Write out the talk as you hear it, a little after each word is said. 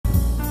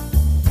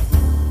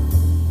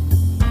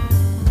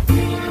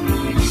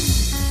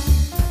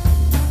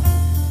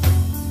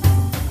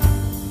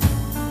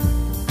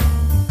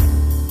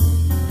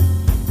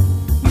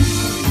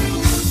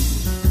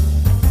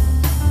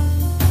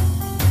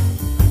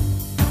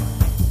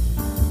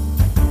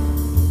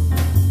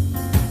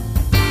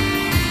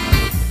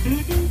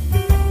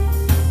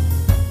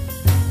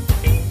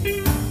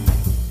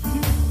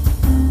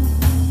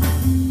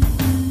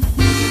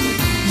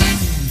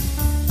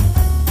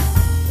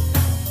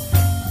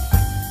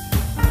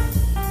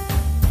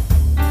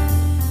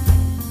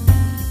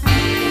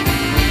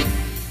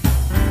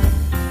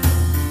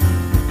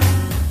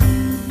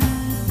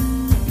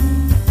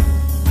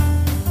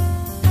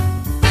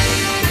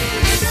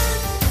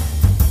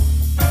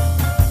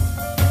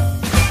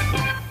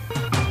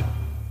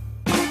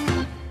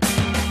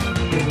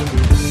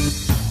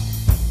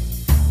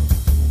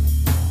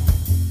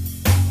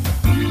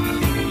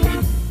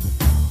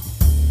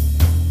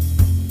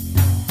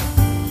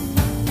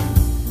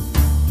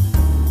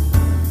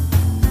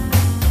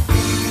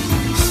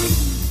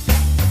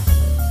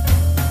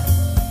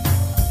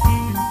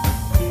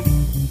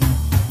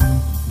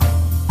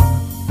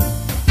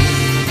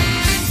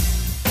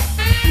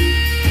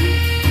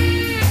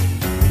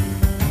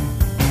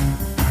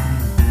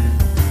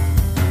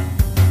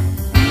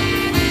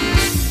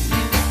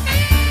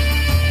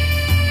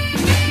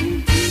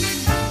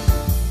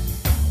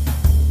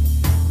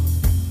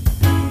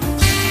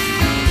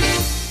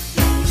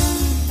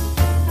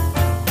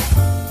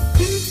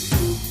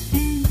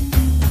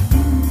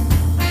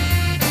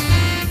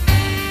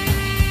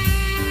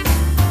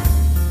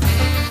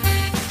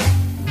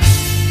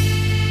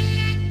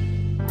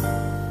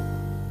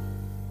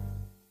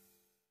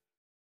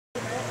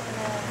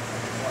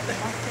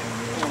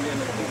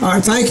All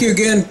right, thank you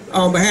again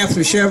on behalf of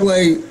the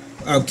Chevrolet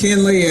of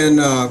Kenley and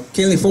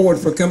Kenley Ford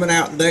for coming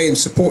out today and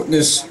supporting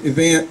this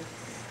event.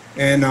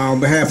 And on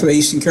behalf of the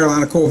Eastern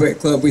Carolina Corvette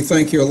Club, we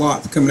thank you a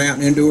lot for coming out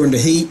and enduring the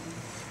heat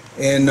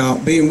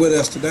and being with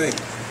us today.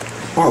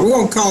 All right, we're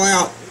going to call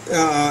out,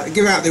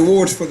 give out the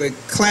awards for the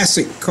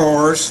classic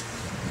cars.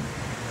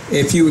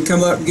 If you would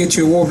come up and get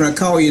your award when I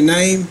call your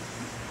name.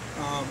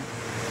 All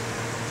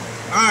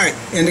right,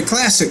 in the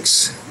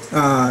classics,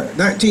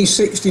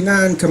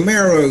 1969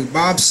 Camaro,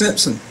 Bob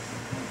Simpson.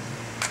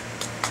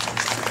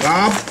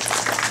 Bob.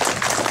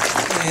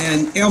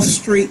 And Elf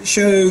Street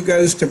Show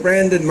goes to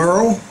Brandon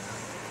Merle.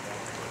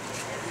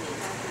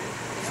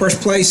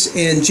 First place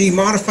in G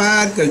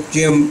Modified goes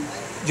Jim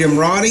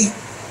Roddy.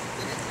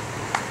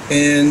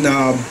 And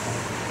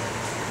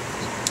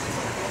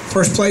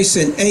first place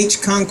in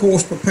H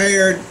Concourse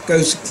Prepared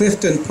goes to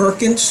Clifton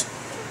Perkins.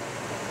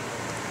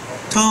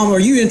 Tom, are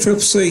you in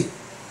Triple C?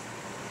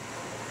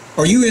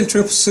 Are you in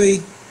Triple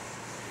C?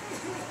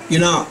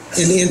 You're not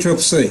in the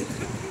Triple C.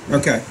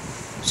 Okay.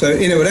 So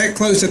anyway, that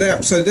closed it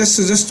up. So this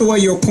is the way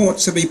your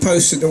points will be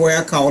posted, the way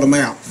I called them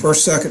out.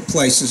 First, second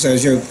places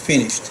as you're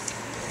finished.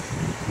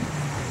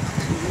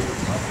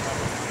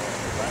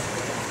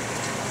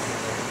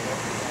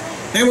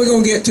 And we're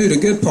going to get to the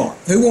good part.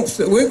 Who wants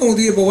to, we're going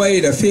to give away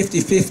the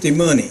 50-50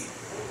 money.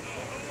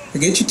 So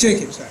get your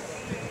tickets out.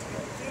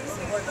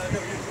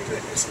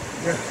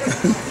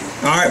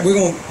 All right, we're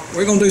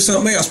going to do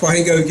something else while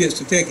he goes and gets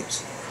the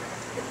tickets.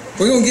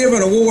 We're going to give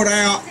an award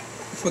out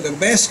for the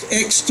best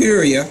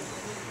exterior.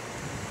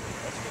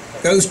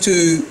 Goes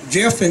to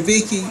Jeff and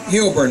Vicki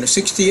Hilburn, the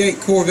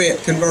 68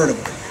 Corvette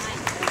convertible.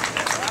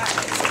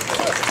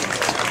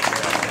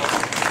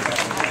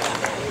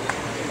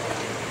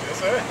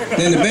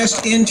 Then the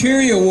best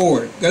interior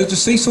award goes to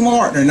Cecil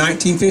Martin,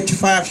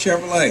 1955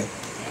 Chevrolet.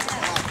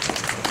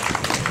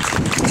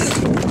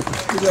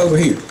 He's over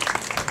here.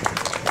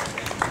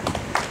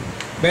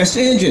 Best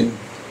engine,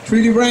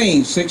 Trudy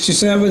Raines,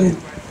 67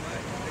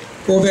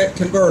 Corvette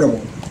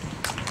convertible.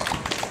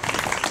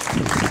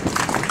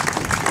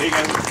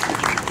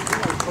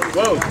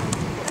 Whoa.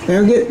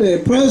 Now get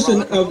the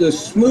president of the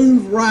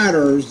Smooth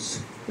Riders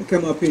to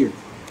come up here.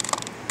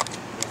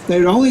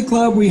 They're the only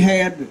club we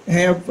have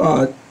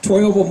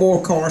 12 or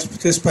more cars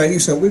participating,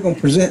 so we're going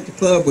to present the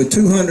club with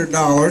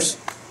 $200.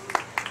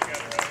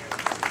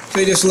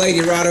 See this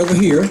lady right over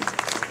here.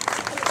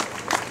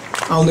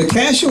 On the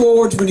cash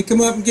awards, when you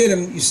come up and get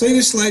them, you see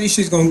this lady,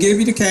 she's going to give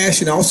you the cash,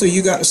 and also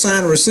you got to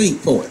sign a receipt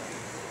for it.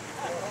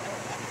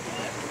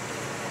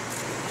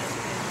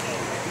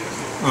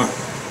 All right.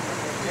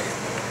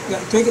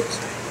 Got the tickets?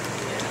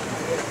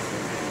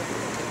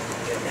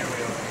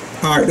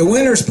 All right, the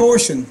winner's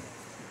portion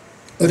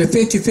of the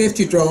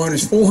 50-50 drawing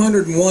is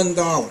 $401. Is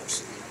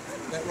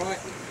that right?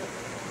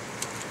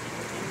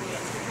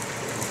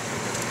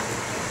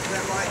 Is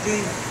that right,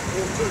 Gene?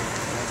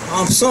 402.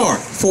 I'm sorry,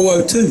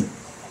 402.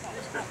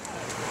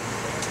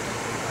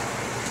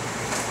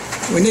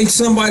 We need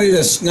somebody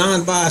that's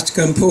non-biased to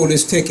come pull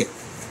this ticket.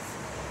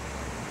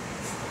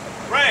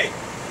 Ray,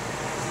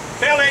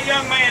 tell that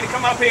young man to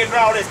come up here and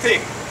draw this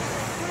ticket.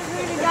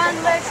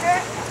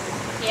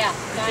 Yeah,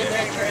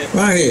 $9.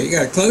 Right here, you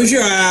got to close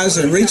your eyes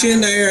and reach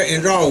in there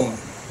and draw one.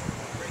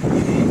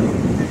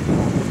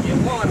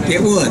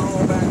 Get one.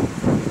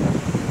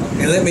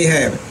 And let me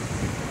have it.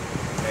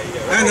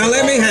 All right, now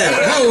let me have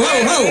it. Ho,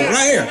 ho, ho,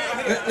 right here.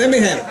 Let me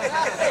have it.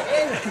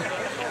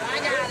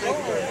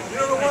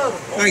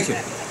 Thank you.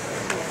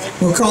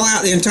 We'll call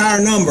out the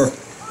entire number.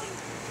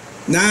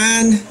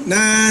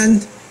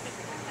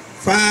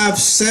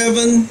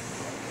 9957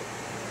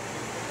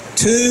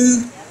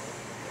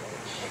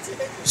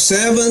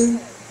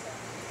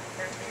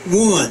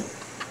 271.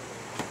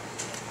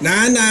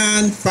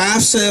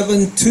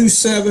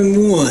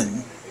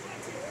 9957271.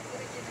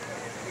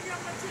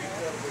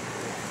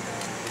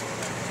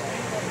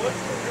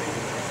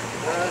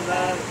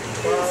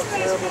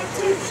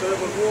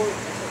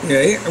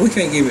 Yeah, we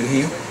can't give it to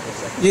him.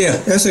 Yeah,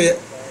 that's it.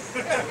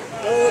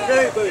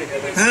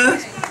 Huh?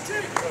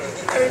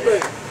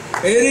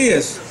 It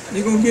is.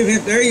 You're going to give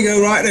him, there you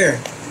go, right there.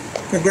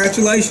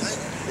 Congratulations.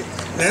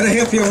 That'll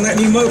help you on that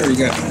new motor you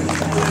got.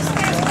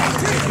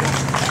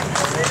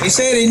 He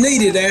said he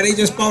needed that. He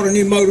just bought a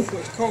new motor for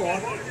his car.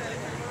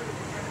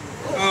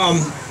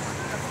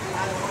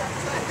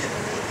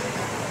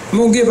 I'm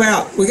going to give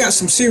out, we got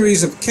some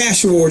series of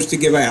cash awards to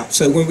give out.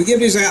 So when we give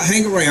these out,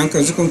 hang around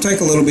because it's going to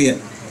take a little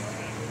bit.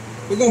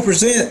 We're going to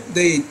present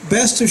the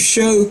Best of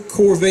Show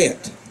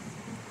Corvette.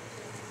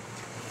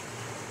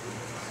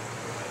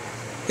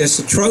 It's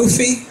a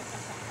trophy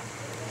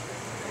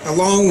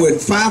along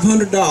with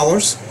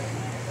 $500.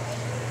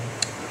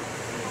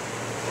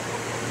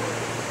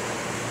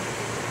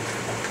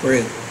 Where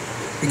is it?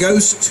 It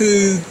goes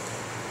to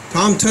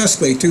Tom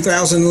Tuskley,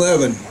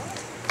 2011.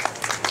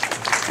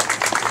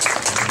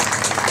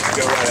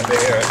 Go right up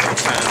there.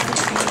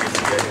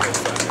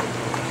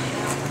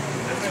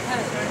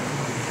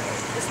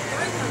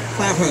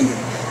 500.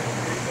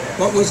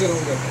 What was it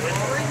on the?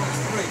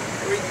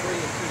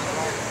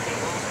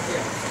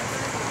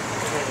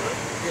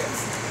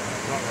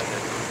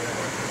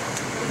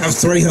 That was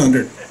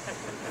 300.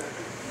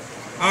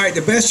 All right,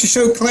 the Best of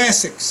Show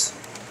Classics.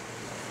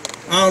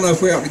 I don't know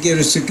if we ought to give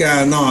this to a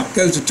guy or not.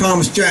 Goes to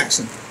Thomas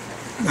Jackson,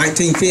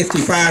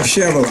 1955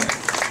 Chevrolet.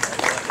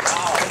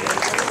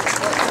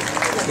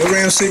 Go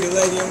around and see the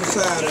lady on the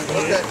side over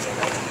here.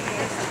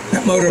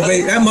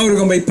 That motor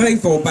gonna be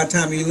paid for by the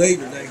time you leave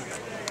today.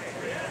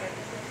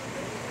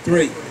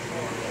 3.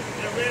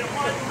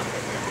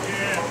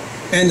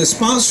 And the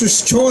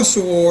Sponsor's Choice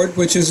Award,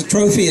 which is a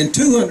trophy and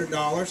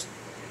 $200,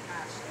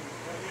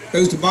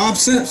 goes to Bob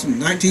Simpson,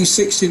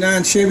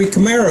 1969 Chevy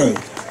Camaro.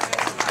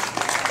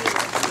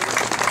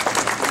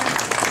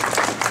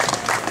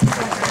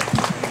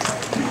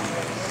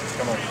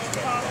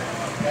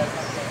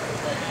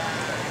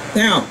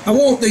 Now, I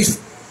want these,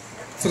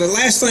 for the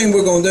last thing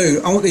we're going to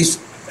do, I want these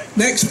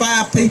next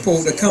 5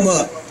 people to come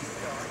up.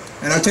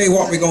 And I'll tell you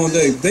what we're going to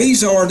do.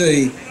 These are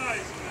the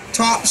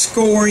top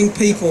scoring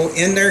people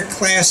in their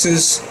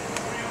classes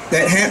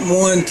that hadn't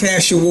won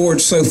cash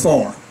awards so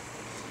far.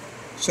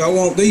 So I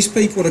want these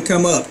people to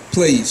come up,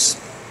 please.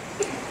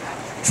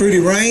 Trudy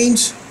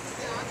Raines,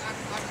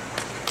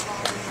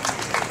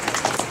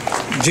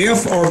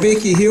 Jeff or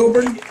Vicky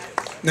Hilburn.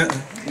 No,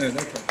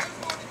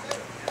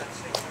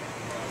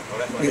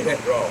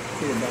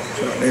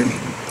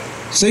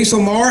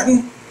 Cecil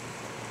Martin,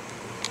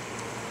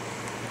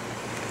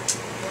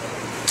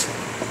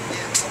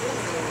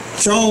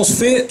 Charles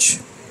Fitch,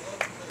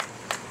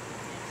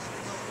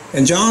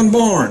 and John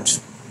Barnes.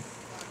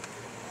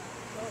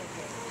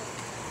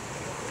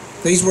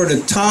 These were the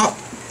top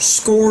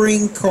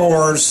scoring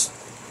cars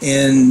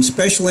in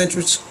special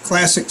interest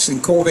classics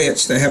and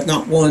Corvettes that have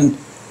not won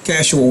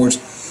cash awards.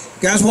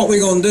 Guys, what we're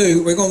going to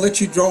do, we're going to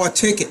let you draw a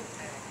ticket.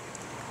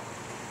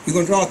 You're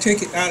going to draw a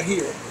ticket out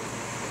here.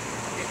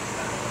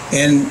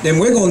 And then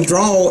we're going to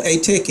draw a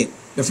ticket.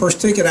 The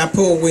first ticket I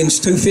pull wins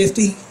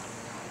 $250.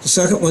 The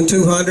second one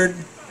 $200.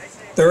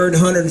 Third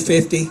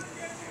 $150.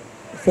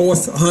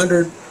 Fourth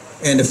 $100.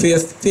 And the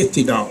fifth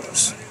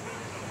 $50.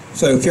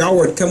 So if y'all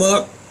were to come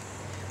up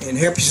and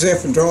help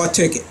yourself and draw a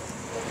ticket.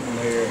 I'm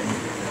going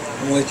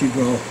to let you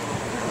draw.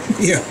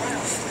 Yeah.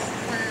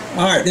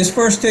 All right, this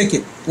first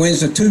ticket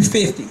wins a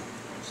 $250.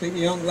 See the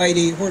young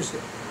lady, where's it?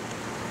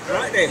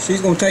 Right there, she's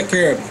going to take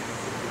care of you.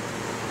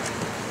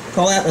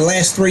 Call out the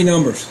last 3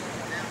 numbers.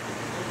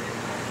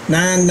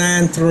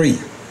 993.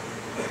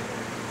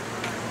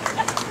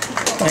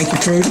 Thank you,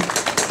 Trudy.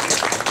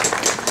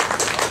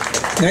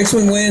 Next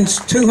one wins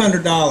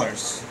 $200.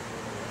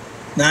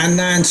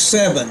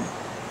 997.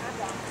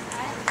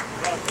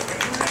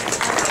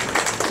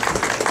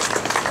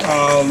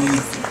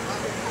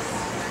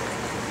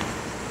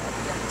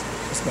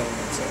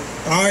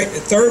 All right, the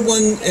third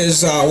one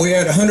is we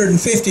had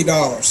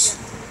 $150.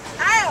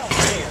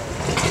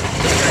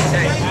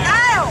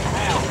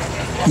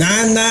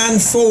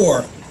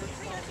 994.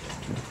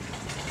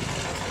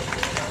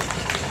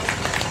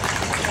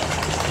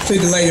 See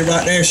the lady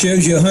right there,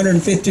 shows you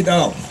 $150.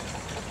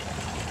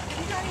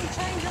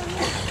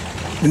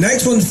 The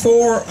next one's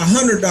for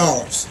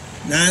 $100.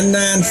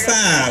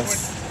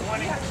 995.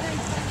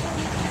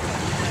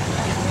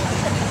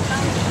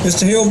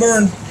 Mr.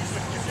 Hilburn,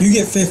 you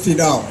get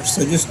 $50.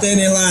 So just stand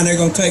in line, they're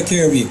going to take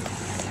care of you.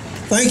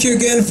 Thank you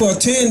again for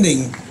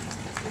attending.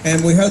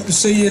 And we hope to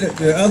see you at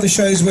the other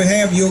shows we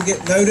have. You'll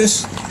get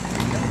notice.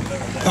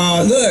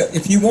 Look,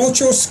 if you want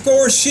your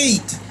score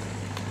sheet,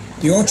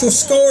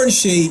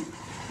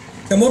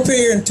 come up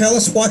here and tell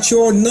us what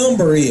your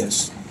number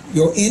is,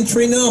 your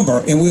entry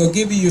number, and we'll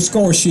give you your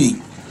score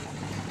sheet.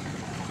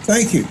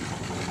 Thank you.